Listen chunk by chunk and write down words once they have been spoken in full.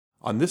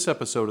On this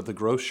episode of The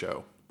Growth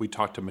Show, we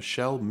talked to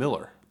Michelle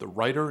Miller, the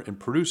writer and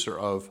producer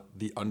of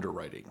The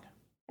Underwriting.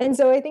 And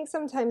so I think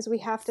sometimes we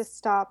have to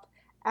stop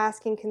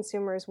asking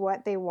consumers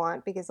what they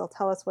want because they'll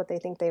tell us what they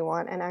think they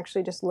want and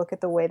actually just look at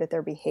the way that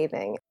they're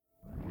behaving.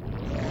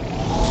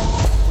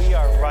 We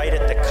are right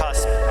at the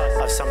cusp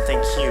of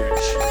something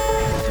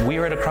huge. We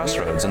are at a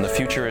crossroads and the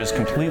future is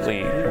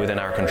completely within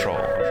our control.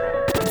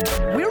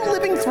 We're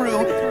living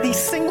through the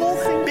single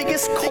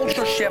biggest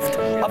culture shift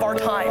of our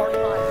time.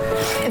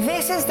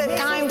 This is the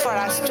time for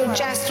us to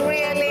just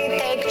really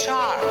take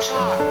charge.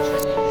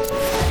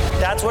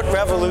 That's what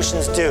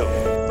revolutions do.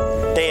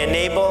 They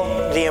enable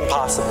the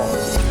impossible.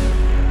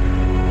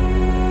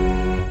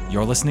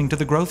 You're listening to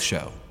The Growth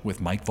Show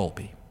with Mike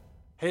Volpe.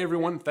 Hey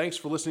everyone, thanks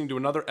for listening to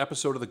another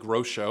episode of The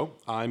Growth Show.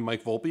 I'm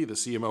Mike Volpe, the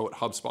CMO at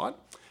HubSpot,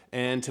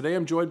 and today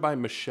I'm joined by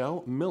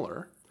Michelle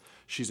Miller.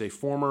 She's a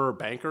former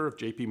banker of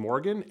JP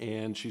Morgan,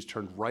 and she's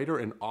turned writer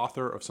and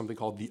author of something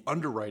called The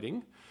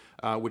Underwriting,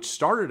 which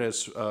started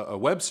as a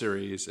web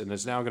series and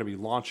is now going to be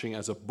launching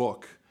as a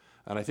book.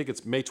 And I think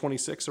it's May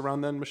 26th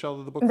around then, Michelle,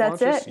 that the book launches?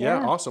 That's it,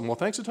 yeah. Awesome. Well,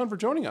 thanks a ton for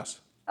joining us.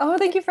 Oh,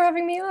 thank you for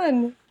having me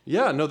on.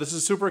 Yeah, no, this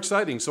is super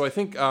exciting. So I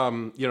think,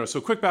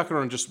 so quick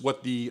background on just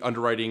what The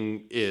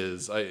Underwriting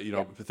is.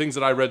 The things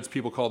that I read,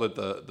 people called it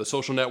the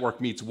social network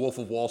meets Wolf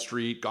of Wall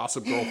Street,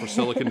 Gossip Girl for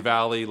Silicon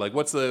Valley. Like,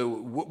 what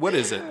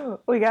is it?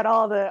 We got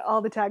all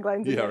the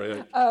taglines. Yeah,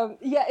 right.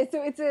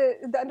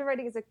 The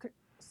Underwriting is a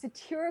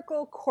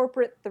satirical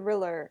corporate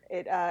thriller.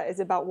 It is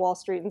about Wall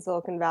Street and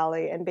Silicon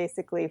Valley and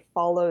basically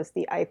follows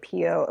the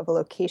IPO of a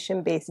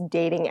location-based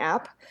dating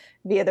app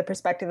via the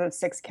perspective of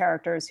 6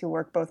 characters who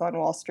work both on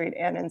Wall Street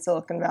and in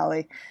Silicon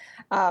Valley,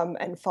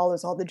 and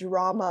follows all the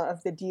drama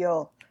of the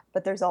deal.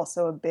 But there's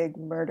also a big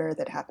murder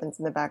that happens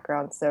in the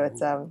background,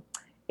 so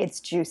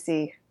it's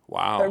juicy.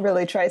 Wow. It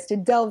really tries to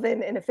delve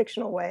in a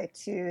fictional way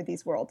to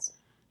these worlds.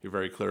 You're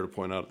very clear to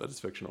point out that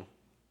it's fictional.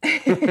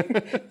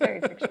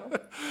 Very fictional.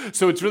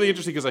 So it's really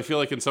interesting because I feel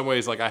like in some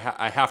ways, like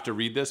I have to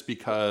read this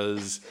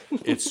because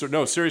it's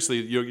no, seriously.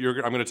 I'm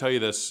going to tell you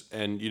this,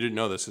 and you didn't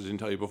know this. I didn't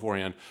tell you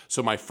beforehand.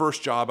 So my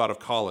first job out of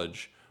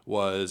college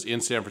was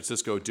in San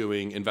Francisco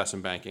doing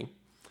investment banking,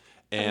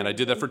 and I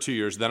did that for 2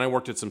 years. Then I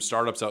worked at some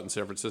startups out in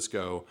San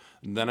Francisco.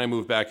 And then I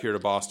moved back here to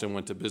Boston,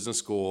 went to business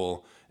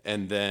school,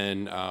 and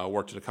then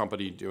worked at a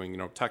company doing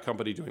tech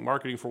company doing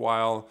marketing for a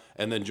while,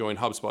 and then joined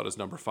HubSpot as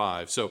number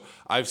 5. So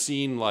I've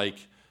seen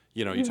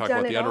you talk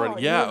about the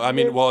underwriting. Yeah,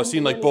 I've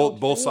seen like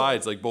both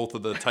sides, like both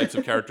of the types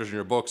of characters in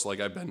your books.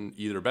 Like I've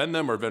either been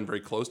them or been very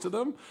close to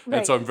them, right.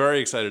 And so I'm very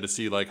excited to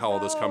see like how all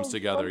this comes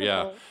together. Wonderful.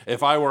 Yeah,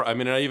 if I were,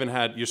 I even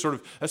had you sort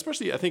of,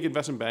 especially I think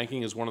investment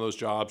banking is one of those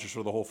jobs, or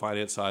sort of the whole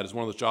finance side is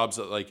one of those jobs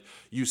that like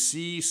you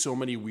see so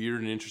many weird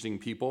and interesting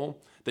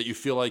people that you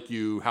feel like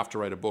you have to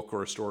write a book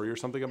or a story or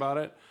something about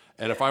it.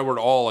 And if I were at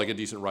all like a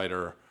decent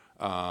writer,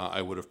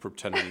 I would have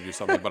pretended to do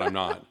something, but I'm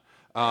not.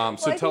 I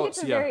think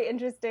it's very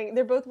interesting.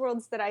 They're both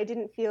worlds that I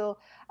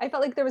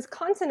felt like there was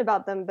content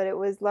about them, but it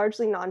was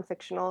largely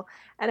non-fictional.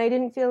 And I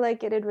didn't feel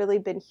like it had really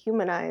been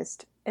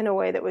humanized in a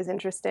way that was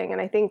interesting. And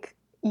I think,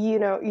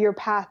 your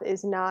path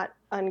is not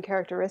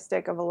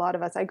uncharacteristic of a lot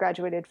of us. I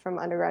graduated from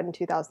undergrad in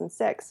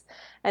 2006.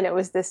 And it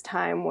was this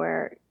time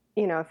where,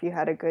 if you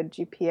had a good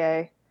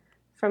GPA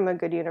from a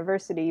good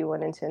university, you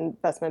went into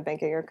investment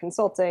banking or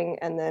consulting.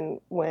 And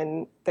then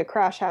when the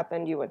crash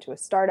happened, you went to a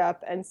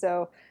startup. And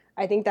so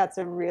I think that's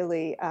a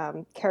really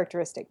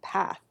characteristic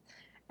path.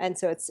 And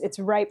so it's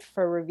ripe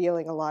for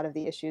revealing a lot of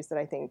the issues that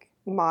I think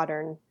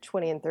modern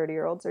 20 and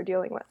 30-year-olds are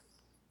dealing with.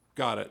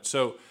 Got it.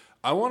 So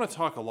I want to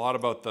talk a lot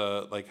about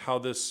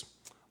once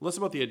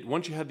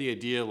you had the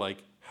idea,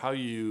 like how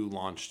you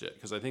launched it,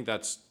 because I think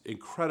that's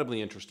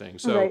incredibly interesting.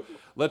 So right.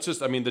 Let's just,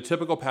 the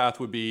typical path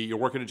would be you're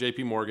working at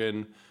JP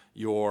Morgan,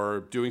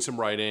 you're doing some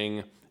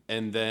writing,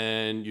 and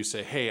then you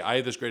say, hey, I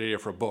have this great idea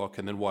for a book.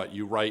 And then what?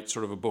 You write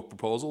sort of a book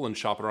proposal and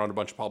shop it around a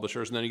bunch of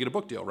publishers, and then you get a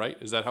book deal, right?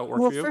 Is that how it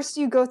works for you? Well, first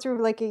you go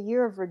through like a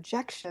year of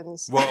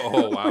rejections. Whoa,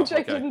 oh, wow. Which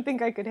I didn't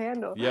think I could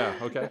handle. Yeah,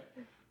 okay.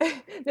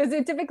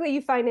 So typically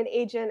you find an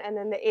agent, and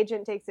then the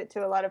agent takes it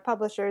to a lot of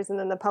publishers, and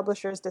then the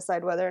publishers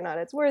decide whether or not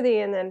it's worthy.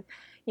 And then,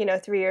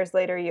 3 years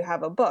later, you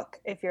have a book,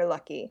 if you're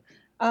lucky.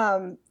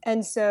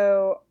 And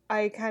so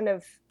I kind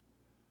of,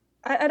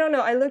 I don't know.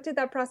 I looked at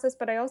that process,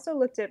 but I also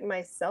looked at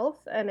myself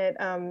and at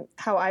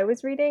how I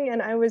was reading. And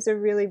I was a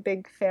really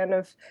big fan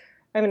of,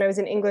 I was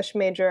an English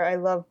major. I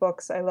love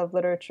books. I love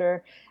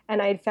literature.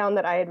 And I had found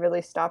that I had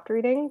really stopped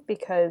reading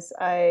because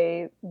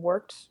I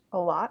worked a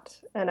lot.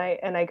 And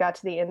I got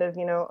to the end of,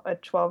 a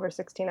 12 or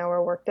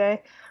 16-hour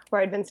workday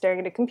where I'd been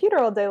staring at a computer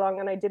all day long,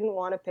 and I didn't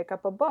want to pick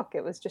up a book.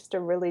 It was just a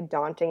really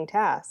daunting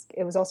task.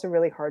 It was also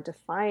really hard to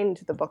find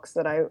the books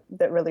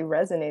that really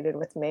resonated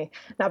with me,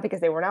 not because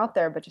they weren't out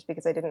there, but just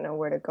because I didn't know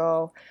where to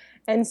go.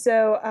 And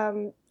so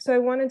I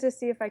wanted to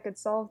see if I could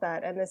solve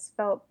that. And this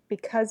felt,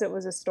 because it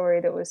was a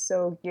story that was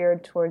so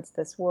geared towards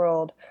this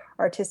world,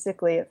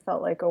 artistically, it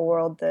felt like a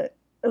world that,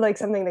 like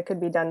something that could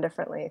be done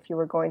differently if you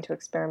were going to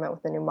experiment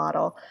with a new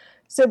model.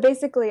 So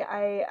basically,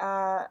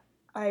 I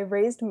I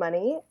raised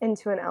money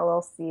into an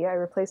LLC. I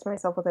replaced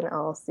myself with an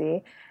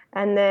LLC.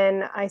 And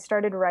then I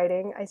started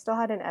writing. I still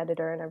had an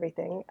editor and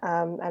everything.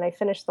 And I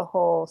finished the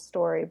whole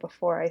story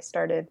before I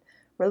started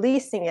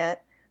releasing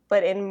it.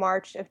 But in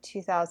March of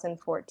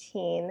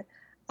 2014,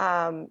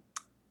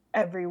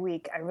 every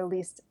week I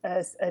released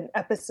an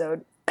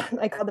episode.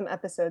 I called them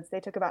episodes. They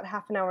took about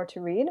half an hour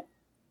to read.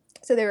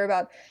 So they were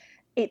about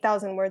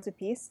 8,000 words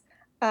apiece.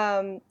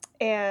 And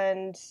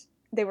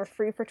they were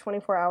free for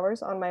 24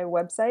 hours on my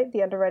website,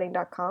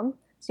 theunderwriting.com.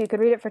 So you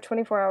could read it for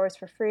 24 hours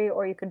for free,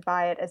 or you could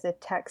buy it as a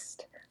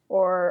text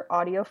or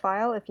audio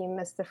file if you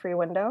missed the free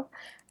window.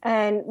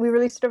 And we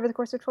released it over the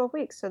course of 12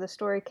 weeks. So the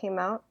story came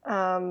out,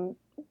 and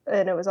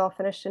it was all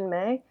finished in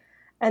May.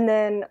 And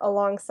then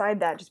alongside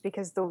that, just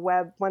because the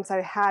web, once I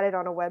had it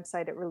on a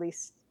website, it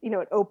released,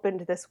 it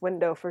opened this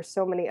window for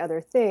so many other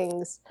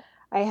things.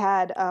 I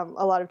had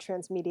a lot of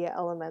transmedia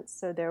elements.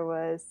 So there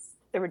were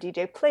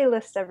DJ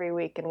playlists every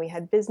week, and we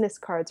had business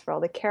cards for all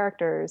the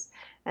characters,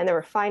 and there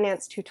were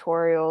finance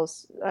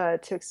tutorials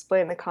to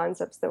explain the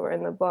concepts that were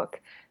in the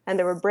book, and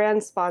there were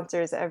brand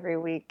sponsors every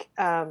week,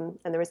 and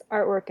there was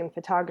artwork and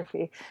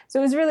photography.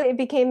 So it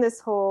became this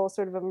whole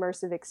sort of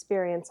immersive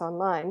experience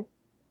online.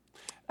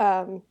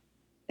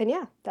 And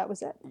yeah, that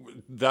was it.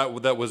 That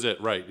was it,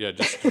 right? Yeah,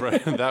 just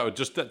right.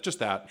 Just that. Just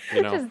that.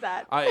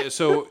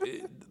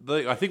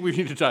 I think we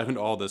need to dive into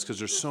all this because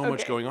there's so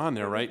much going on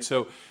there, right?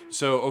 So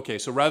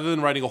rather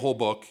than writing a whole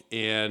book,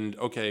 and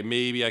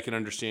maybe I can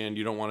understand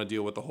you don't want to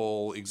deal with the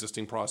whole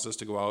existing process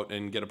to go out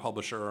and get a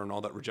publisher and all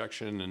that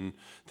rejection and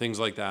things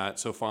like that.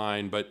 So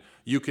fine, but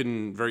you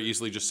can very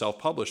easily just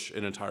self-publish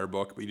an entire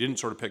book, but you didn't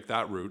sort of pick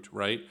that route,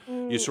 right?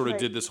 You sort of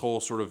did this whole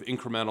sort of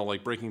incremental,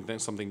 like breaking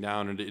something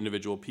down into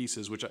individual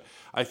pieces, which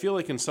I feel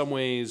like in some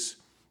ways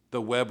the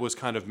web was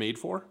kind of made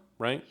for,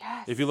 right?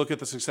 Yes, if you look at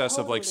the success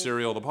of like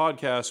Serial, the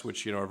podcast,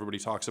 which everybody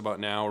talks about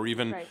now, or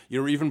even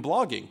even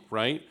blogging,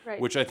 right?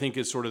 Which I think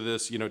is sort of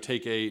this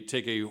take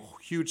a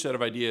huge set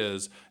of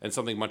ideas and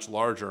something much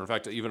larger. In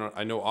fact, even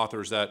I know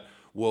authors that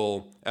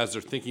will, as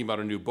they're thinking about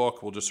a new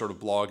book, will just sort of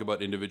blog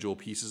about individual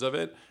pieces of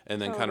it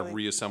and then kind of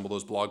reassemble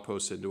those blog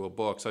posts into a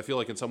book. So I feel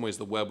like in some ways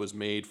the web was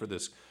made for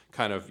this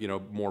kind of,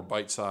 more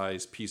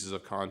bite-sized pieces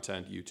of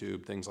content,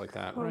 YouTube, things like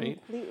that,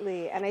 right?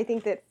 Completely. And I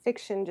think that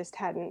fiction just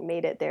hadn't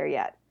made it there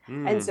yet.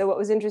 And so what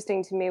was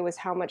interesting to me was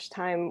how much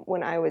time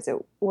when I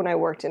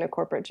worked in a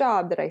corporate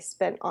job that I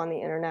spent on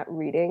the internet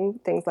reading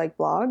things like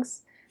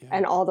blogs,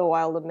 and all the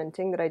while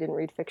lamenting that I didn't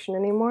read fiction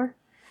anymore.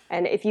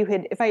 And if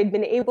I had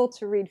been able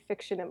to read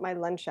fiction at my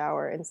lunch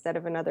hour instead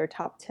of another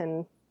top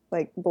 10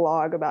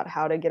 blog about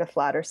how to get a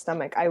flatter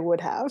stomach, I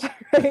would have,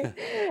 right?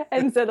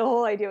 And so the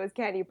whole idea was,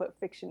 can you put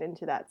fiction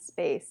into that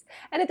space?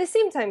 And at the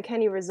same time,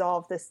 can you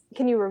revive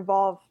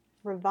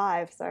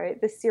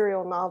the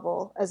serial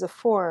novel as a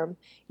form?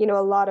 A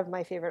lot of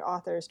my favorite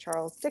authors,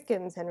 Charles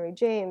Dickens, Henry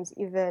James,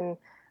 even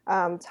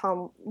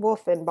Tom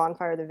Wolfe in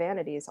Bonfire of the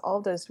Vanities, all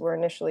of those were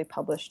initially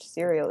published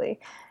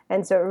serially.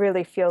 And so it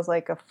really feels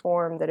like a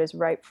form that is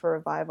ripe for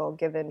revival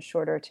given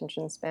shorter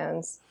attention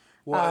spans.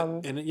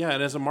 Well, and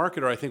as a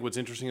marketer, I think what's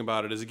interesting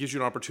about it is it gives you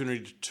an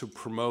opportunity to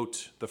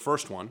promote the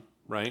first one,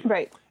 right?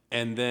 Right.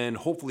 And then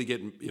hopefully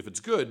get, if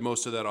it's good,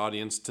 most of that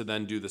audience to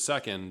then do the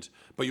second.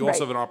 But you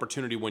also have an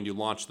opportunity when you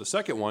launch the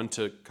second one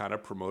to kind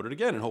of promote it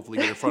again and hopefully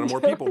get in front of more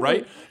people,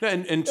 right?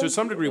 And to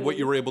some degree, what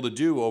you were able to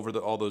do over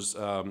all those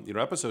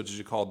episodes, as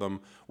you called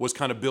them, was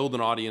kind of build an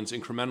audience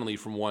incrementally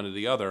from one to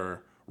the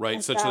other,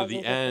 right? Such that at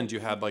the end you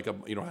had had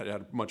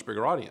a much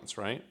bigger audience,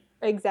 right?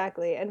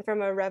 Exactly. And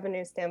from a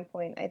revenue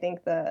standpoint, I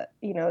think there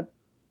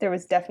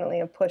was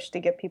definitely a push to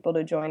get people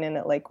to join in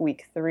at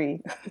week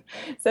 3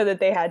 so that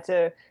they had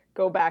to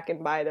go back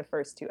and buy the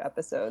first 2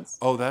 episodes.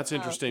 Oh, that's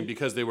interesting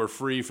because they were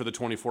free for the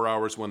 24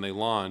 hours when they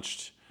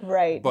launched.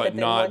 Right.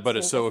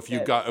 So if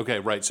you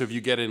so if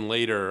you get in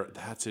later,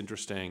 that's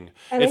interesting.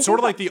 And it's sort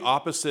of like the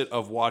opposite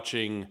of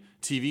watching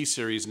TV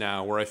series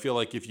now, where I feel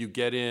like if you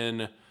get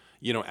in,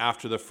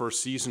 after the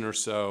first season or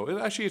so,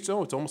 it's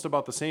almost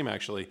about the same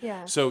actually.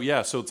 Yeah. So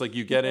it's like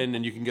you get in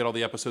and you can get all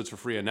the episodes for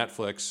free on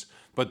Netflix.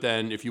 But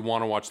then if you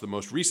want to watch the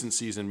most recent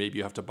season, maybe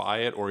you have to buy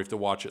it or you have to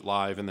watch it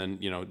live and then,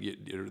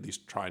 you're at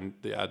least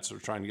the ads are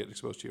trying to get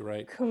exposed to you,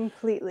 right?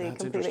 Completely.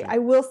 I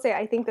will say,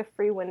 I think the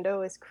free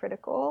window is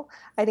critical.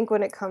 I think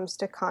when it comes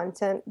to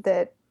content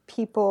that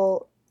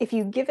people, if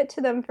you give it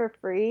to them for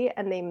free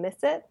and they miss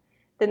it,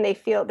 then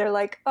they're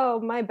like, oh,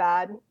 my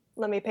bad.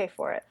 Let me pay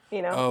for it.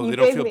 Oh, they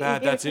don't feel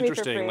bad. That's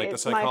interesting. Like the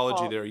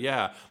psychology there.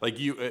 Yeah. Like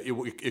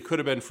it could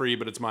have been free,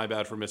 but it's my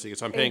bad for missing it.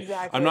 So I'm paying.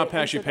 Exactly. I'm not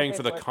actually paying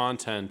for the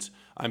content.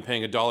 I'm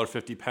paying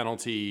 $1.50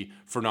 penalty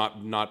for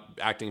not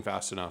acting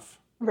fast enough.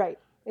 Right.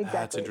 Exactly.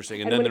 That's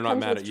interesting. And then they're not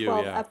mad at you.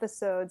 12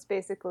 episodes,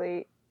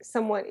 basically,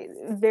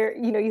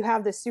 you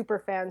have the super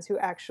fans who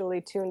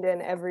actually tuned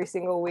in every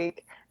single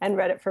week and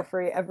read it for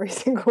free every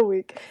single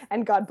week,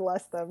 and God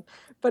bless them.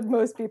 But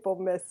most people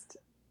missed.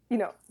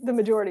 The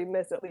majority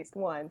miss at least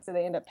one, so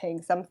they end up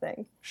paying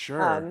something.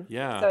 Sure,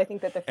 yeah. So I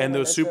think that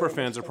those super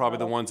fans are probably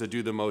the ones that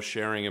do the most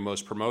sharing and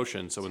most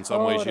promotion. So in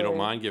some ways, you don't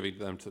mind giving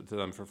them to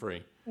them for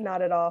free.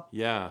 Not at all.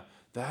 Yeah.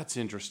 That's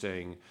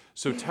interesting.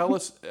 So tell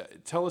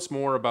us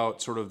more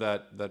about sort of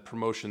that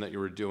promotion that you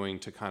were doing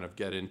to kind of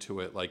get into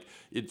it. Like,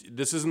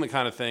 this isn't the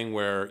kind of thing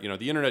where,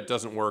 the internet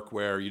doesn't work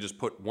where you just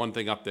put one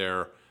thing up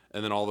there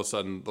and then all of a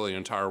sudden the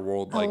entire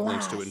world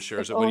links to it and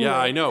shares it. But yeah,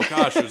 I know.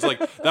 Gosh, it was like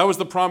that was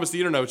the promise of the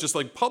internet. It was just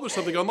like publish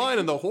something online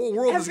and the whole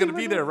world is going to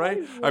be there,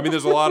 right? I mean,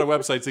 there's a lot of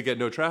websites that get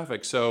no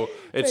traffic. So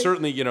it's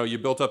certainly, you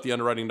built up the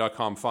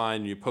underwriting.com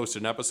fine, you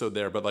posted an episode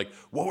there, but like,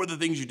 what were the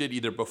things you did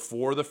either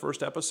before the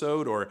first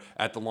episode or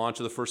at the launch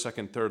of the first,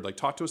 second, third? Like,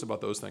 talk to us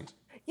about those things.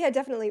 Yeah,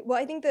 definitely. Well,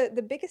 I think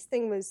the biggest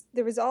thing was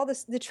there was all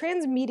this, the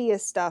transmedia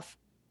stuff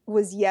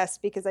was yes,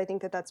 because I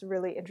think that that's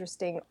really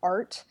interesting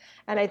art,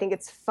 and I think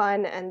it's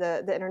fun, and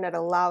the internet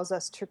allows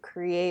us to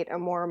create a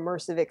more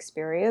immersive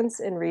experience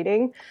in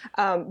reading.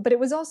 But it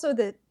was also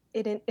that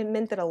it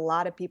meant that a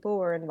lot of people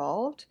were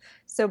involved.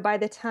 So by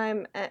the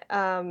time,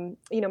 my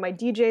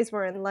DJs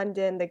were in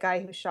London, the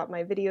guy who shot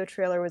my video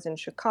trailer was in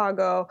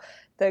Chicago,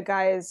 the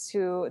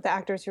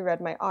actors who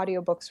read my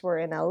audiobooks were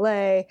in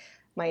LA,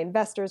 my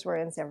investors were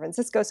in San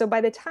Francisco. So by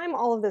the time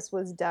all of this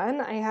was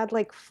done, I had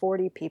like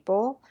 40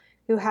 people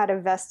who had a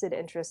vested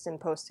interest in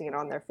posting it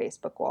on their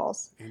Facebook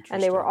walls.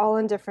 And they were all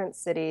in different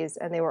cities,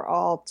 and they were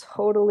all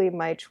totally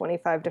my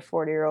 25 to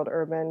 40-year-old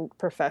urban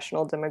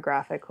professional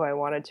demographic who I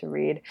wanted to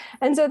read.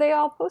 And so they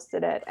all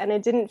posted it, and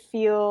it didn't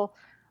feel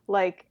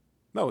like...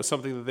 No, it was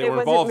something that they were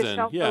involved in.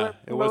 Yeah,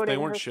 they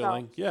weren't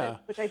shilling. Yeah.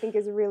 Which I think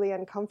is really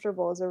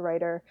uncomfortable as a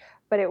writer.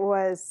 But it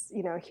was,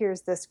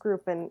 here's this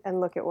group, and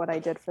look at what I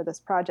did for this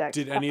project.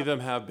 Did any of them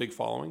have big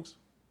followings?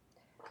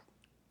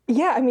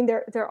 Yeah, I mean,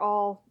 they're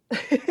all...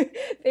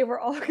 they were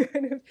all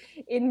kind of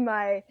in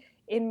my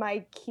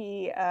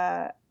key.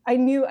 I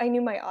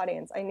knew my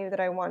audience. I knew that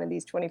I wanted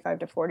these 25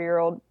 to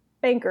 40-year-old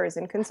bankers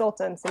and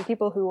consultants and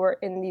people who were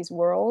in these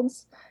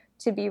worlds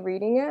to be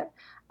reading it.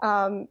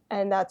 And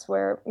that's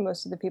where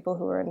most of the people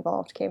who were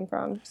involved came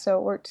from. So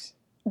it worked.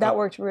 That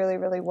worked really,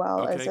 really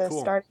well as a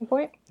starting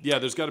point. Yeah,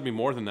 there's got to be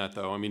more than that,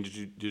 though. I mean, did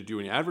you do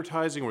any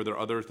advertising? Were there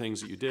other things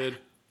that you did?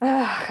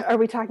 Are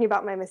we talking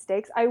about my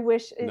mistakes? I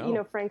wish,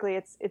 No. Frankly,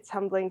 it's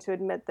humbling to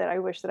admit that I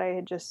wish that I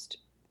had just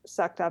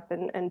sucked up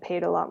and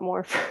paid a lot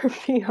more for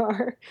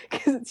PR,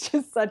 because it's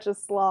just such a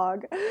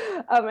slog.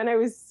 And I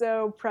was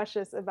so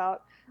precious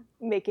about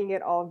making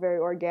it all very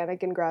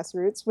organic and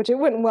grassroots, which it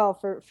went well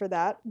for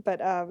that.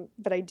 But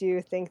I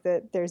do think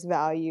that there's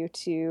value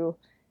to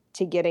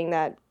getting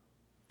that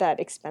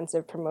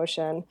expensive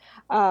promotion.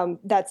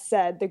 That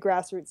said, the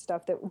grassroots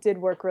stuff that did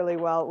work really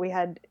well, we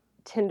had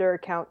Tinder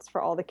accounts for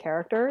all the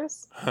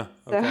characters.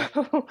 Okay.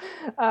 So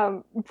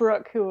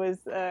Brooke, who was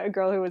a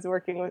girl who was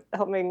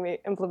helping me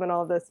implement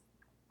all of this,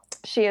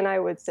 she and I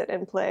would sit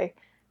and play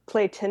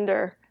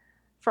Tinder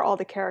for all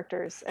the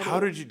characters. And how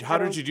did you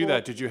do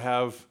that?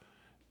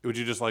 Would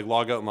you just like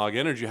log out and log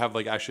in, or did you have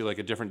actually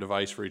a different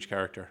device for each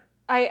character?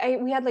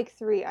 We had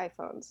 3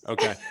 iPhones.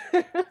 Okay,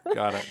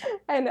 got it.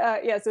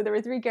 And so there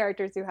were 3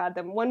 characters who had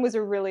them. One was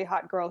a really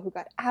hot girl who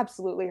got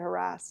absolutely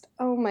harassed.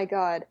 Oh my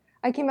God.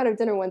 I came out of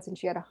dinner once and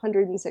she had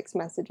 106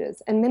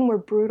 messages, and men were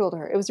brutal to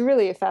her. It was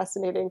really a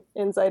fascinating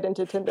insight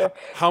into Tinder.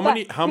 How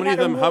many of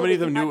them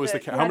knew it was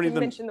how many of them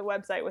mentioned the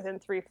website within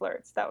 3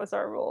 flirts? That was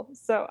our rule.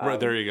 So right,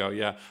 there you go.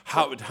 Yeah.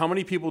 How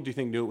many people do you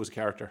think knew it was a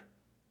character?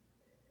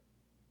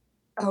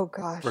 Oh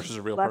gosh. Versus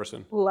a real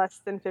person.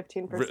 Less than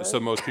 15%. So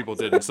most people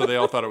didn't. So they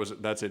all thought it was.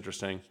 That's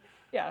interesting.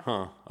 Yeah.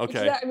 Huh.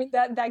 Okay.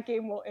 That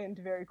game will end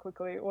very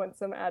quickly once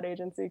some ad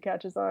agency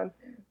catches on.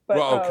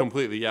 But,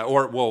 completely. Yeah.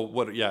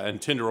 And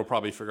Tinder will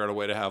probably figure out a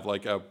way to have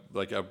like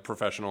a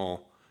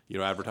professional,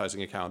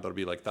 advertising account that'll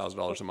be like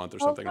 $1,000 a month or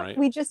something, right?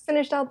 We just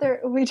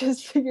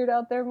figured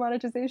out their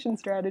monetization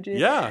strategy.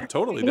 Yeah,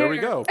 totally. There we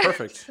go.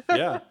 Perfect.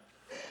 Yeah.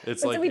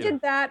 So we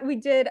did that. We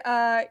did,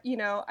 I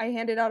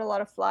handed out a lot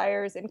of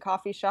flyers in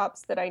coffee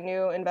shops that I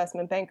knew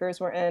investment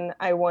bankers were in.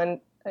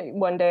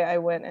 One day I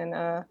went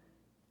and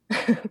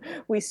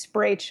we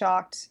spray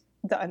chalked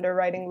the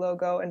Underwriting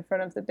logo in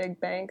front of the big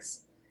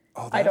banks.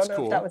 Oh, that's I don't know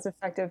cool. if that was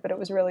effective, but it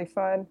was really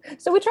fun.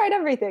 So we tried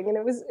everything, and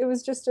it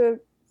was just a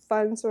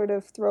fun sort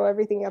of throw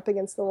everything up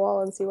against the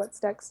wall and see what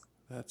sticks.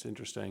 That's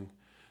interesting.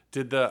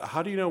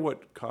 How do you know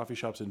what coffee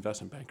shops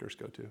investment bankers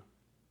go to?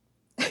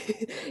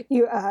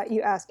 You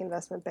ask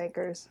investment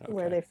bankers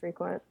where they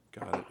frequent.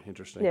 Got it.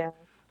 Interesting. Yeah.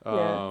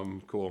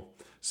 Cool.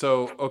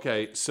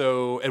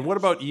 So, and what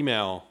about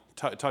email?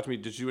 Talk to me.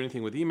 Did you do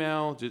anything with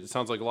email? It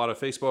sounds like a lot of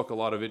Facebook, a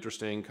lot of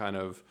interesting kind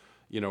of,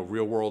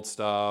 real world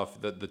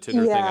stuff. The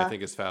Tinder thing I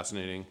think is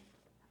fascinating.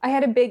 I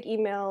had a big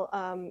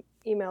email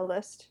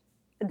list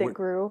that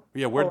grew.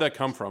 Yeah. Where did that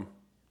come from?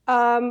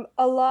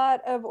 A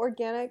lot of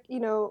organic,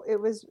 it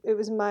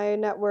was my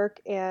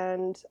network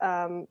and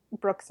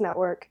Brooke's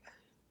network,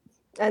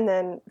 and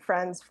then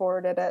friends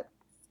forwarded it.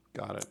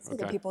 Got it. So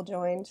the people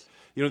joined.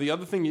 The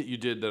other thing that you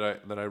did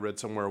that I read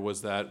somewhere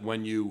was that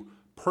when you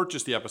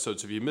purchased the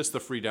episodes, if you missed the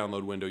free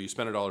download window, you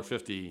spent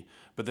 $1.50,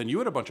 but then you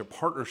had a bunch of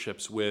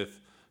partnerships with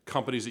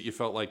companies that you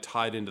felt like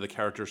tied into the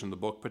characters in the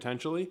book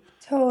potentially.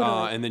 Totally.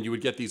 And then you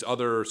would get these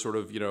other sort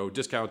of,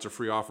 discounts or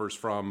free offers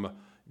from,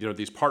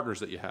 these partners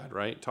that you had,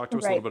 right? Talk to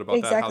us a Right, little bit about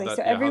exactly. that.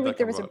 So How every that week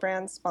there came was a about.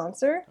 brand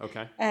sponsor.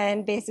 Okay.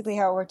 And basically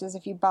how it worked is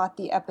if you bought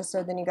the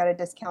episode, then you got a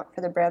discount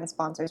for the brand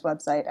sponsor's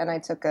website. And I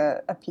took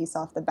a piece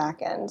off the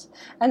back end.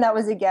 And that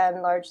was,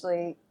 again,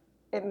 largely,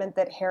 it meant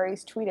that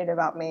Harry's tweeted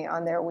about me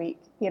on their week,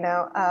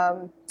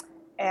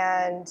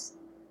 and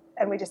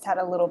we just had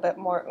a little bit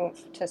more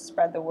oomph to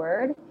spread the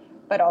word,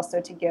 but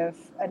also to give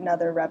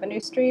another revenue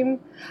stream.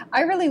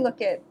 I really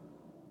look at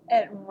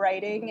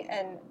writing,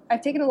 and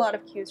I've taken a lot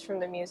of cues from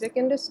the music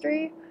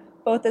industry,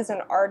 both as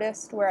an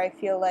artist, where I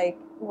feel like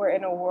we're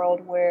in a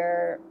world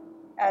where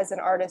as an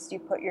artist you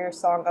put your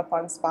song up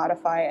on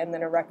Spotify and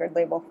then a record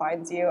label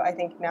finds you. I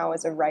think now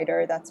as a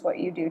writer that's what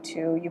you do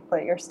too. You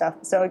put your stuff,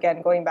 so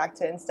again, going back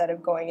to instead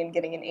of going and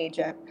getting an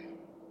agent,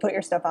 put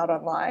your stuff out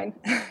online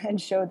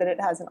and show that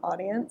it has an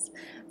audience,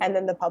 and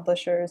then the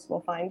publishers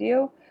will find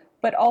you.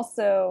 But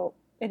also,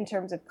 in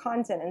terms of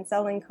content and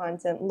selling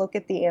content, look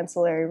at the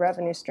ancillary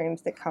revenue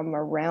streams that come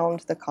around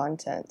the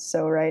content.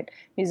 So, right,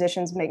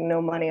 musicians make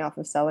no money off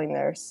of selling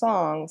their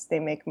songs, they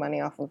make money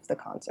off of the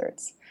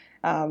concerts.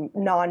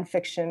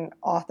 Nonfiction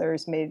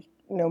authors made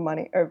no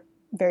money, or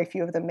very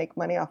few of them make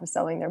money off of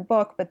selling their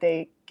book, but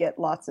they get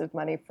lots of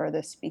money for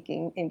the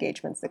speaking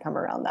engagements that come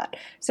around that.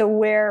 So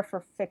where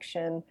for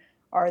fiction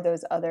are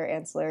those other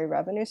ancillary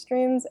revenue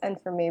streams?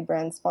 And for me,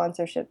 brand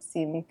sponsorships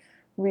seem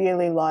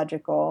really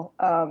logical,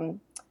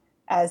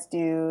 as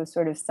do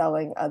sort of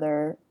selling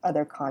other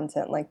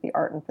content like the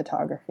art and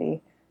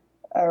photography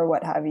or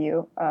what have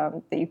you,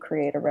 that you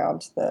create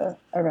around the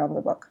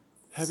book.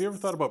 Have you ever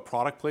thought about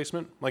product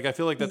placement? Like, I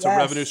feel like that's Yes, a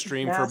revenue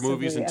stream for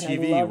movies and massively,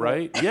 and TV, I love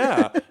right? it.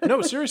 Yeah.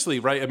 No,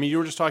 seriously, right? I mean, you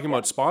were just talking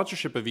about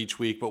sponsorship of each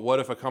week, but what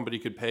if a company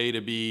could pay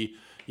to be,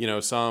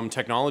 some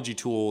technology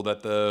tool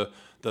that the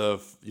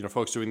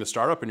folks doing the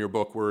startup in your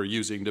book were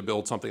using to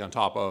build something on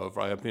top of,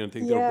 right? I mean, I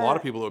think there are a lot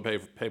of people that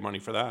would pay money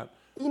for that.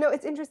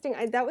 It's interesting.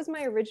 That was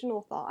my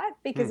original thought,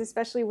 because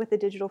especially with the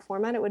digital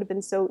format, it would have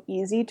been so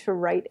easy to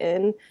write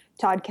in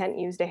Todd Kent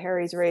used a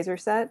Harry's razor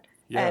set.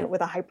 Yeah. And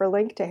with a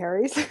hyperlink to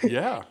Harry's.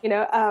 Yeah.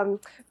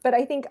 But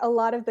I think a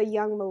lot of the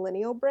young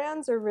millennial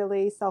brands are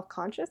really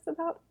self-conscious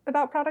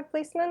about product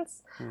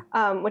placements,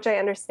 which I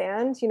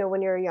understand.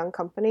 When you're a young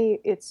company,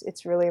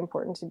 it's really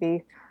important to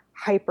be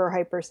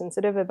hyper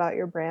sensitive about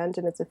your brand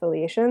and its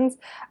affiliations.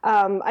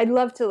 I'd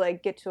love to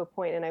get to a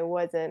point, and I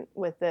wasn't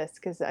with this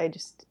because I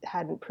just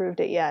hadn't proved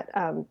it yet,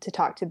 to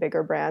talk to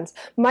bigger brands.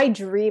 My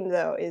dream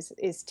though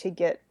is to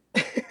get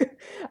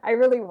I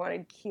really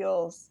wanted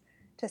Kiehl's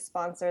to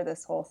sponsor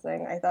this whole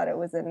thing. I thought it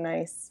was a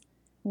nice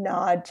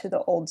nod to the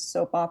old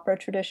soap opera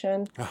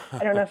tradition.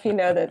 I don't know if you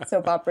know that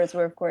soap operas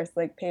were, of course,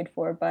 paid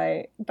for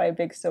by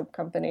big soap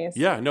companies.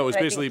 Yeah, no, it was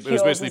basically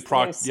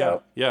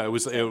Soap. Yeah, it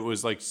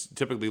was like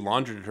typically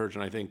laundry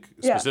detergent. I think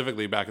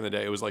specifically back in the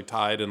day, it was like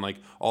Tide and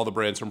all the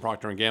brands from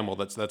Procter and Gamble.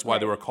 That's why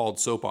they were called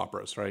soap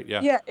operas, right?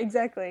 Yeah. Yeah,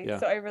 exactly. Yeah.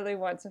 So I really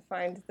want to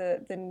find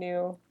the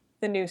new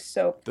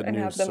soap and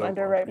have them soap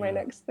underwrite opera, my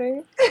next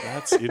thing.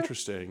 That's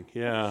interesting.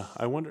 Yeah,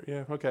 I wonder.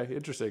 Yeah, okay,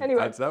 interesting.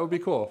 Anyway. That would be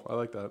cool. I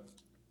like that.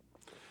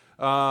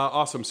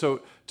 Awesome.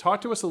 So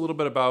talk to us a little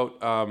bit about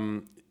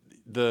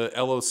the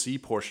LLC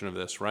portion of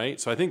this,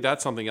 right? So I think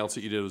that's something else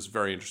that you did was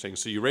very interesting.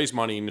 So you raised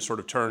money and you sort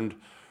of turned,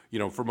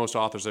 for most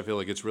authors, I feel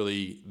like it's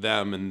really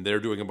them and they're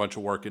doing a bunch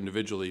of work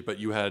individually. But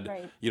you had,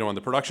 Right. On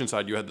the production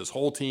side, you had this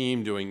whole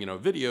team doing,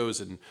 videos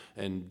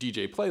and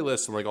DJ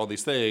playlists and all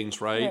these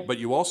things, right? But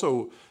you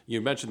also, you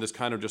mentioned this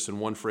kind of just in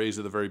one phrase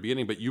at the very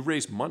beginning, but you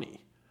raised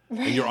money.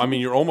 And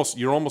you're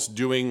almost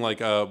doing like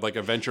a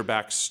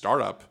venture-backed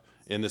startup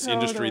in this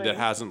industry that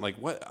hasn't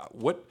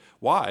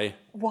why?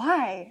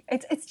 Why?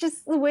 It's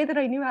just the way that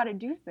I knew how to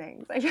do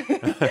things.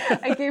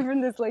 I came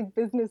from this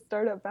business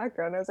startup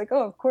background. I was like,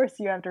 oh, of course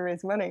you have to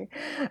raise money.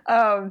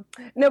 No,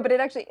 but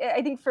I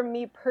think for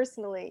me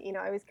personally,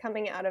 I was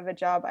coming out of a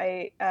job.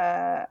 I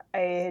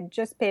had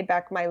just paid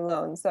back my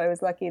loan, so I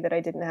was lucky that I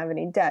didn't have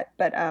any debt.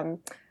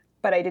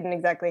 But I didn't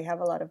exactly have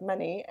a lot of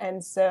money.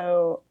 And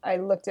so I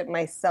looked at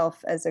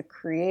myself as a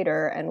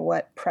creator and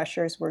what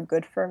pressures were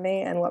good for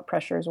me and what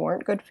pressures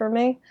weren't good for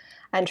me,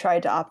 and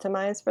tried to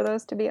optimize for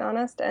those, to be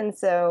honest. And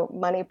so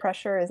money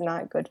pressure is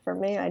not good for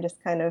me. I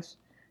just kind of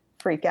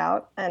freak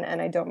out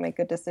and I don't make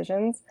good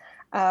decisions.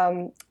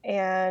 But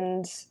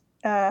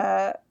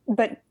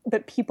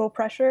people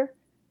pressure,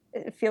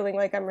 feeling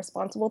like I'm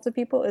responsible to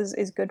people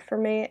is good for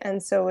me.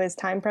 And so is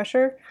time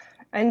pressure.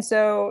 And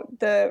so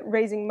the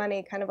raising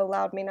money kind of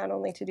allowed me not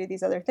only to do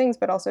these other things,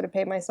 but also to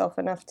pay myself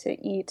enough to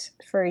eat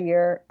for a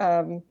year,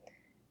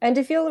 and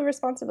to feel a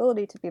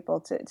responsibility to people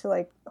to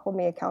hold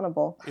me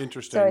accountable.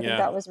 Interesting. So I think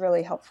that was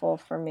really helpful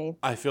for me.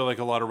 I feel like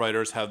a lot of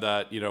writers have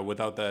that,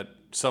 without that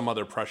some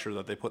other pressure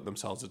that they put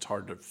themselves, it's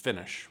hard to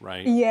finish,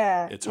 right?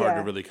 Yeah. It's hard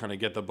to really kind of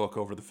get the book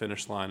over the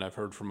finish line. I've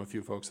heard from a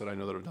few folks that I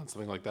know that have done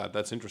something like that.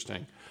 That's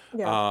interesting.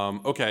 Yeah.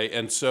 Okay.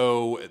 And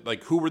so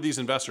who were these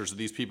investors? Are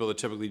these people that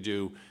typically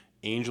do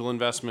angel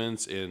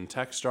investments in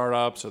tech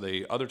startups? Are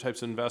they other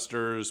types of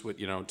investors?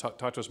 Talk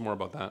to us more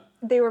about that.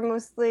 They were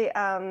mostly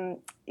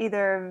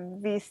either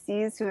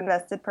VCs who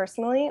invested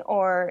personally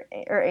or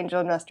angel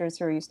investors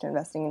who are used to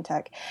investing in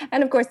tech.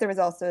 And of course, there was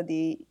also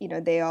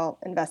they all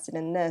invested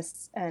in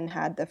this and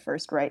had the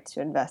first right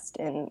to invest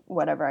in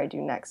whatever I do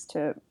next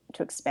to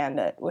expand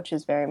it, which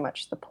is very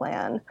much the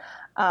plan.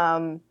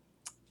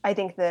 I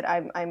think that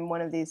I'm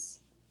one of these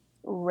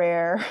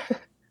rare,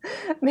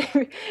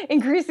 maybe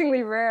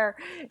increasingly rare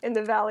in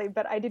the Valley,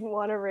 but I didn't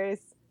want to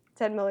raise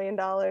 $10 million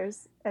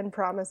and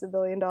promise $1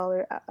 billion.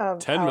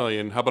 10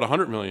 million? How about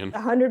 100 million?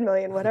 100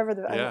 million, whatever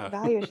the Yeah.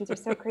 valuations are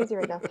so crazy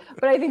right now.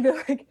 But I think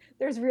that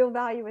there's real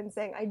value in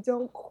saying, I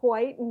don't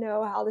quite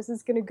know how this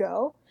is going to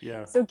go.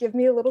 Yeah. So give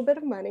me a little bit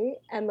of money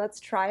and let's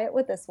try it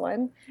with this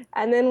one,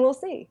 and then we'll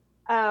see.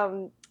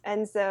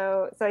 And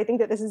so I think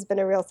that this has been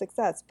a real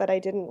success. But I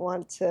didn't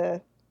want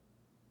to.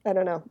 I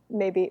don't know.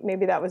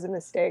 Maybe that was a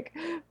mistake.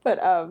 But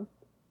I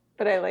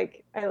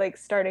like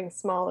starting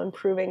small and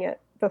proving it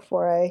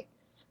before I.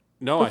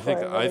 No, I think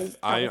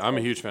I'm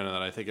a huge fan of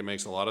that. I think it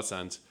makes a lot of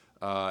sense.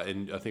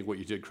 And I think what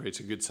you did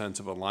creates a good sense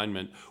of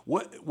alignment.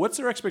 What's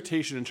their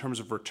expectation in terms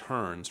of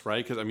returns,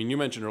 right? Because, you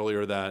mentioned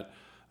earlier that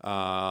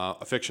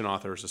fiction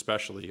authors,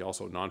 especially,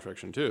 also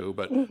nonfiction too,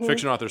 but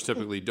fiction authors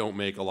typically don't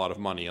make a lot of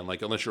money. And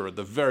unless you're at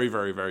the very,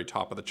 very, very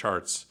top of the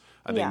charts,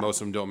 I think most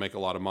of them don't make a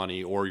lot of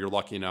money, or you're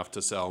lucky enough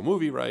to sell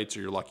movie rights,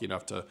 or you're lucky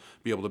enough to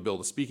be able to build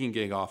a speaking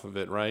gig off of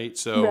it, right?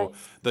 So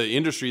the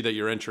industry that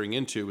you're entering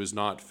into is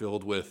not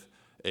filled with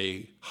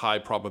a high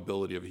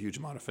probability of a huge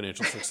amount of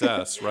financial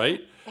success,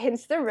 right?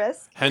 Hence the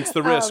risk.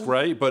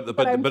 Right? But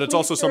it's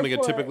also something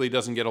that typically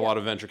doesn't get a lot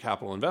of venture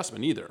capital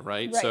investment either,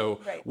 right? So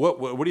what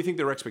do you think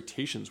their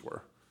expectations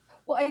were?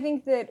 Well, I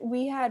think that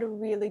we had a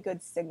really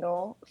good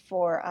signal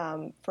for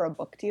a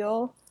book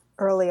deal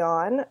early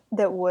on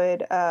that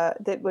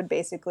would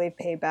basically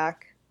pay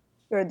back,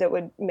 or that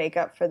would make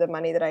up for the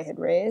money that I had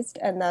raised,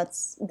 and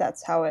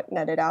that's how it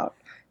netted out.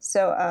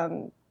 So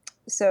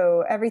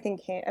everything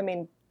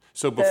came.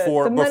 So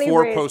before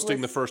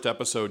posting the first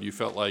episode, you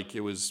felt like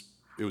it was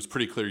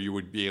pretty clear you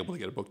would be able to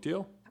get a book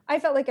deal? I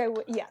felt like I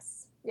would,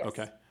 yes.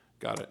 Okay,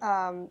 got it.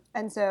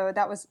 And so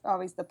that was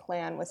always the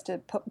plan, was to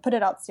put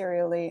it out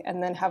serially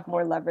and then have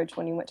more leverage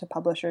when you went to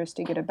publishers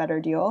to get a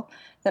better deal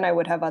than I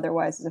would have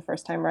otherwise as a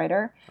first-time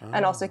writer,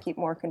 and also keep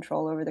more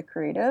control over the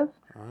creative,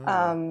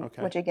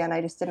 which again,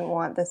 I just didn't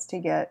want this to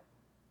get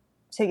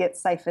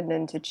siphoned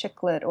into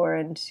chick lit or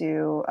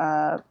into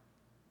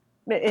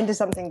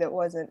something that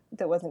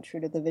wasn't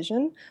true to the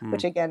vision,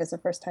 which again, as a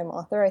first-time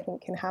author, I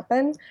think can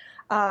happen.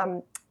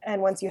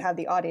 And once you have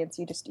the audience,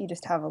 you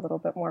just have a little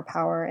bit more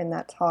power in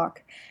that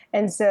talk.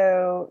 And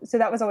so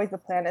that was always the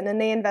plan. And then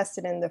they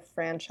invested in the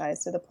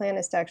franchise. So the plan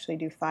is to actually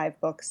do 5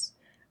 books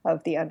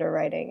of the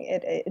Underwriting.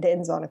 It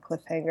ends on a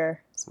cliffhanger.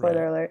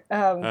 Spoiler alert.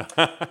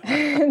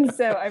 And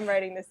so I'm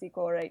writing the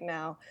sequel right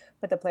now,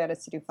 but the plan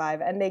is to do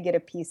 5, and they get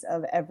a piece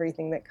of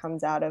everything that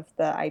comes out of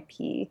the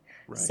IP.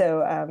 Right.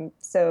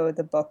 So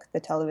the book, the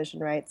television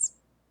rights,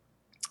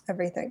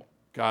 everything.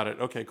 Got it.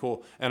 Okay,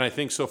 cool. And I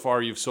think so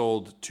far you've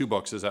sold 2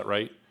 books. Is that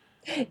right?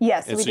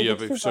 Yes. And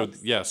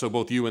so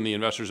both you and the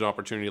investors an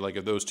opportunity.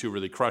 If those 2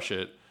 really crush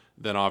it,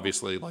 then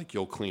obviously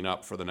you'll clean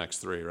up for the next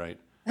 3, right?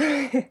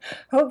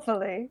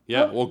 Hopefully.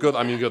 Yeah. Well, good.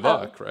 Good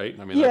luck, right?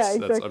 That's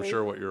exactly. I'm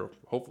sure what you're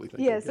hopefully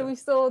thinking. Yeah. So we've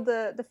sold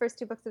the first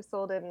 2 books have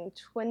sold in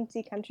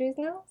 20 countries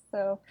now.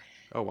 So.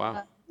 Oh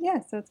wow.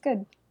 So it's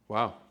good.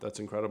 Wow, that's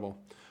incredible.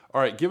 All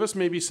right, give us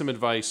maybe some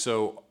advice.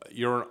 So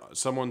you're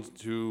someone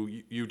who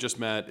you just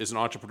met, is an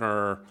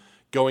entrepreneur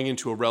going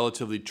into a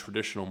relatively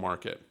traditional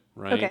market,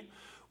 right? Okay.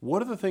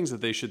 What are the things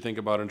that they should think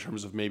about in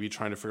terms of maybe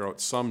trying to figure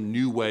out some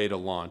new way to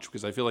launch?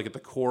 Because I feel like at the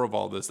core of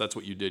all this, that's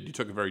what you did. You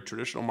took a very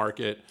traditional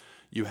market.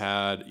 You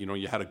had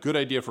a good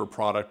idea for a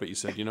product, but you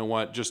said, you know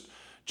what,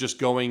 just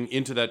going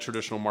into that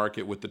traditional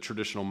market with the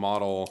traditional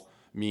model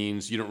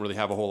means you don't really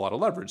have a whole lot of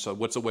leverage. So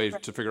what's a way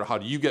to figure out how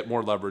do you get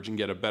more leverage and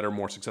get a better,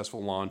 more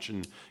successful launch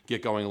and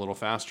get going a little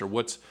faster?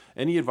 What's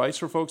any advice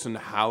for folks on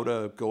how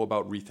to go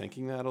about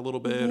rethinking that a little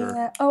bit?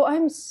 Yeah. Oh,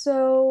 I'm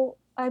so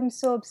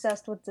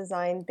obsessed with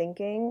design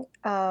thinking,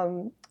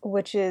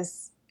 which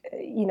is,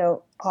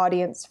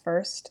 audience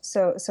first.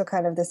 So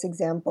kind of this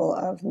example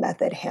of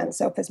Method hand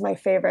soap is my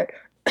favorite,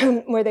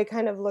 where they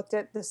kind of looked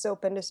at the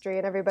soap industry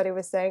and everybody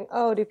was saying,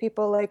 oh, do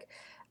people like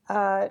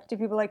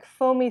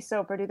foamy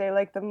soap, or do they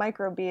like the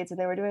microbeads? And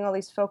they were doing all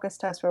these focus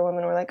tests where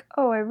women were like,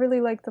 oh, I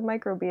really like the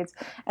microbeads.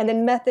 And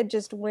then Method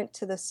just went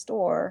to the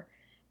store,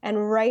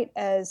 and right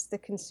as the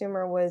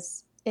consumer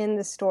was in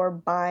the store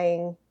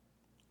buying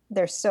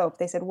their soap,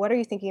 they said, what are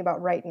you thinking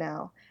about right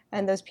now?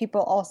 And those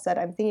people all said,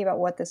 I'm thinking about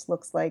what this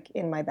looks like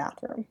in my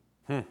bathroom.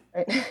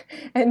 Right?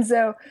 And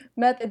so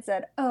Method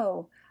said,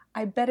 oh,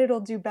 I bet it'll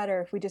do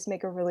better if we just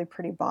make a really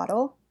pretty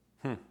bottle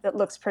that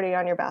looks pretty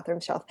on your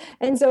bathroom shelf.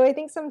 And so I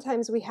think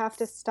sometimes we have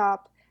to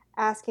stop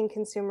asking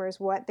consumers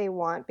what they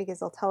want, because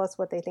they'll tell us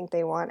what they think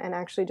they want, and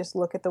actually just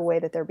look at the way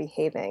that they're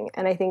behaving.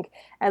 And I think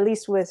at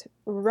least with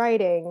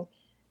writing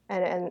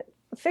and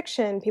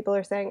fiction, people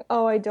are saying,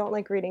 oh, I don't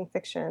like reading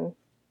fiction.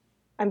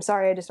 I'm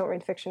sorry, I just don't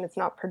read fiction. It's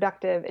not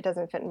productive. It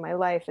doesn't fit in my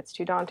life. It's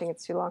too daunting.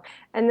 It's too long.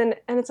 And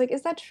it's like,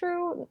 is that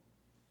true?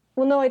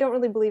 Well, no, I don't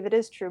really believe it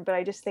is true, but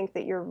I just think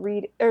that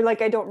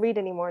I don't read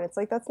anymore. And it's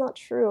like, that's not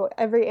true.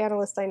 Every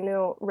analyst I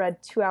know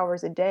read 2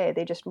 hours a day.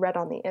 They just read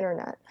on the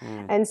internet.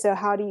 And so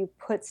how do you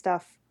put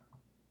stuff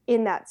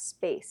in that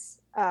space?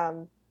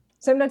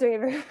 So I'm not doing a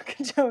very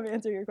good job of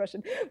answering your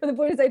question. But the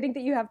point is, I think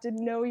that you have to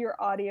know your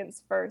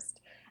audience first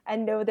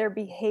and know their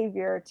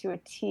behavior to a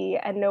T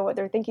and know what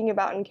they're thinking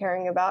about and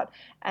caring about,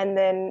 and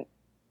then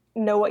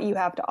know what you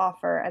have to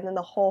offer. And then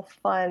the whole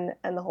fun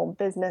and the whole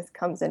business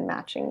comes in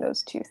matching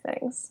those two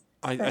things.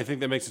 I think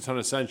that makes a ton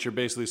of sense. You're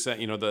basically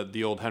saying,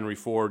 the old Henry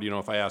Ford,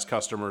 if I asked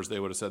customers, they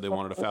would have said they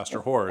wanted a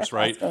faster horse,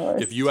 right?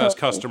 If you asked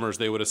customers,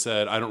 they would have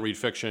said, I don't read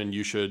fiction.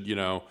 You should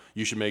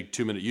make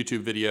 2-minute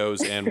YouTube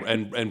videos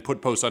and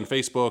put posts on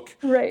Facebook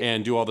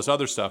and do all this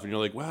other stuff. And you're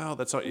like, wow,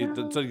 that's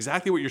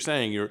exactly what you're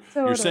saying. You're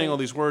saying all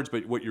these words,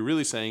 but what you're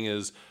really saying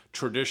is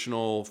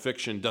traditional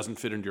fiction doesn't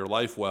fit into your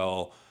life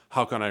well.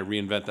 How can I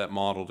reinvent that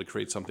model to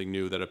create something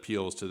new that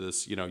appeals to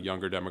this,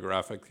 younger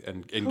demographic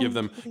and give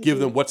them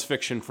what's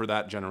fiction for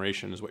that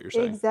generation is what you're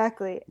saying.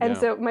 Exactly. And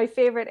so my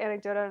favorite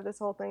anecdote out of this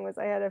whole thing was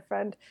I had a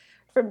friend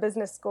from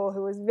business school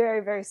who was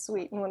very, very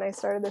sweet. And when I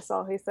started this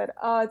all, he said,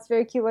 oh, it's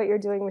very cute what you're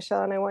doing,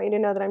 Michelle. And I want you to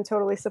know that I'm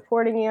totally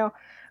supporting you,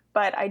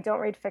 but I don't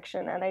read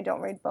fiction and I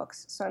don't read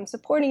books. So I'm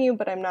supporting you,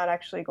 but I'm not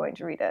actually going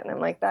to read it. And I'm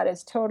like, that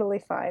is totally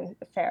fine,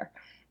 fair.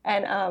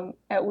 And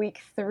at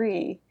week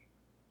 3,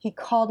 he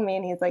called me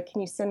and he's like,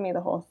 can you send me the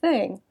whole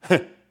thing?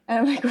 And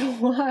I'm like,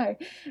 why?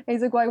 And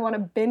he's like, well, I want to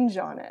binge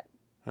on it.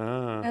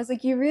 I was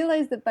like, you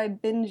realize that by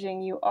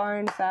binging, you are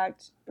in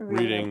fact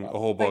reading a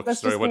whole book.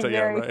 Let's just be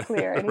very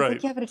clear. And he's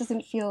like, yeah, but it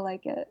doesn't feel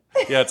like it.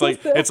 Yeah, it's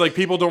like it's like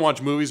people don't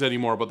watch movies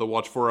anymore, but they'll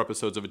watch 4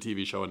 episodes of a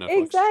TV show on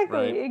Netflix.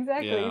 Exactly.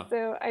 Yeah.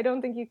 So I don't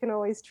think you can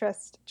always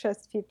trust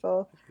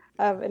people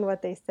in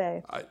what they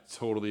say. I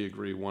totally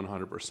agree,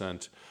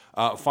 100%.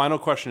 Final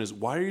question is,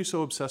 why are you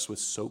so obsessed with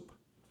soap?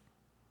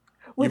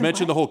 You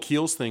mentioned the whole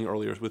Kiehl's thing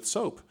earlier with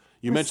soap.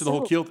 You mentioned the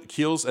whole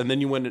Kiehl's, and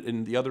then you went,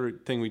 and the other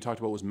thing we talked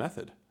about was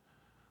method.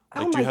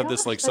 Like, do you have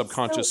this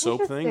subconscious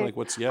soap thing? Like,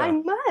 I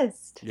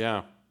must.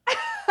 Yeah.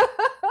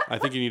 I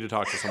think you need to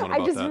talk to someone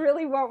about that. I just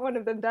really want one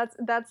of them.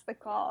 That's the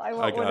call. I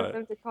want one of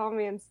them to call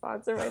me and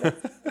sponsor my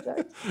next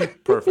project.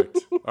 Perfect.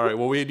 All right.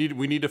 Well, we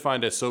need to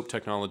find a soap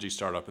technology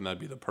startup, and that'd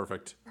be the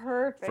perfect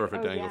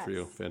angle for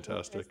you.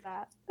 Fantastic.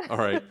 All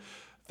right.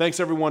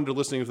 Thanks, everyone, for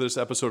listening to this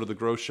episode of The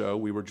Growth Show.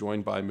 We were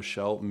joined by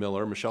Michelle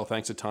Miller. Michelle,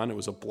 thanks a ton. It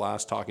was a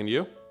blast talking to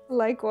you.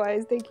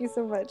 Likewise. Thank you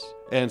so much.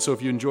 And so if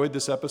you enjoyed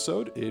this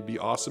episode, it'd be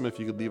awesome if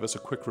you could leave us a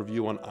quick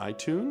review on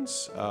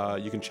iTunes.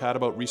 You can chat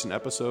about recent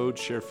episodes,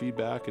 share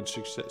feedback, and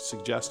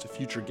suggest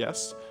future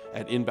guests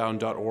at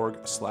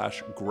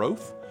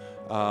inbound.org/growth.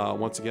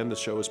 Once again, the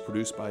show is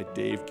produced by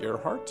Dave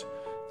Gerhardt.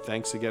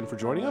 Thanks again for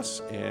joining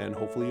us, and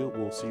hopefully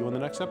we'll see you on the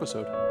next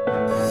episode.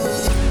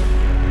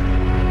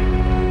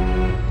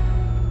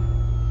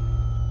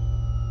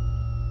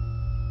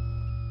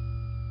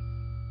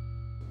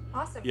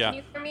 Awesome. Yeah. Can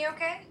you hear me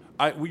okay?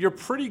 You're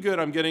pretty good.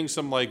 I'm getting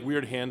some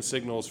weird hand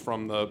signals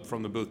from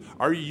the booth.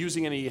 Are you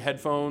using any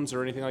headphones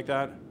or anything like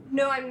that?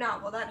 No, I'm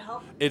not. Will that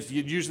help? It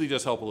usually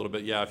does help a little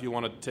bit. Yeah, if you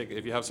want to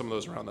if you have some of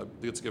those around,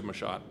 let's give them a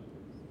shot.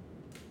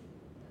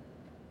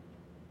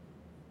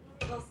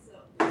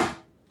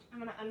 I'm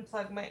gonna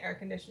unplug my air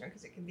conditioner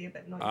because it can be a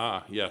bit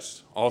noisy.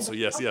 Yes. Also,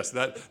 yes.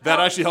 That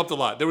actually helped a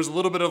lot. There was a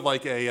little bit of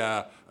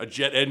a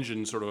jet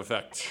engine sort of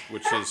effect,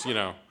 which is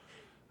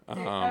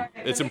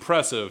it's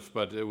impressive,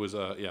 but it was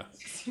yeah.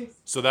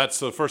 So that's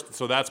the first.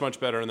 So that's much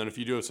better. And then if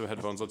you do have some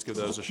headphones, let's give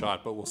those a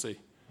shot. But we'll see.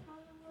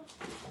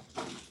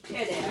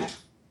 Here they are.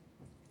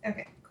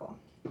 Okay, cool.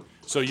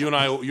 So you and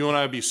I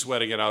would be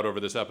sweating it out over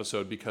this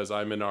episode because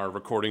I'm in our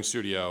recording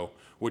studio,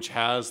 which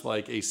has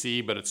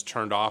AC, but it's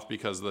turned off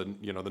because the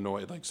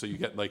noise. So you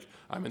get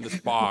I'm in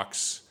this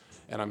box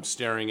and I'm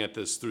staring at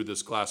this through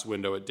this glass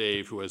window at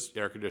Dave, who has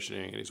air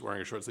conditioning, and he's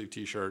wearing a short sleeve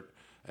T-shirt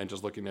and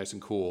just looking nice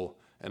and cool.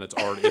 And it's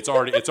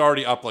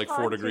already up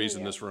 4 degrees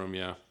in this room.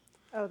 Yeah.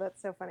 Oh, that's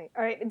so funny.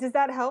 All right, does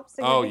that help?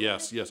 Oh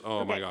yes. Oh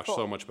okay, my gosh, cool.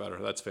 So much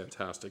better. That's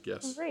fantastic.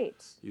 Yes.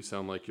 Great. You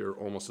sound like you're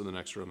almost in the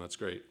next room. That's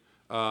great.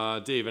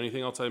 Dave,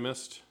 anything else I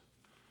missed?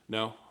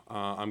 No.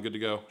 I'm good to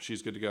go.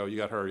 She's good to go. You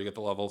got her. You got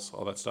the levels.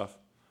 All that stuff.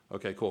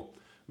 Okay, cool.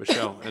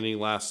 Michelle, any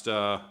last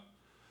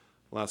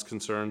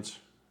concerns?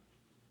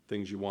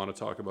 Things you want to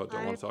talk about?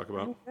 Don't want to talk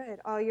about? I'm good.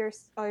 All your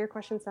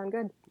questions sound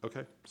good.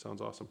 Okay, sounds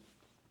awesome.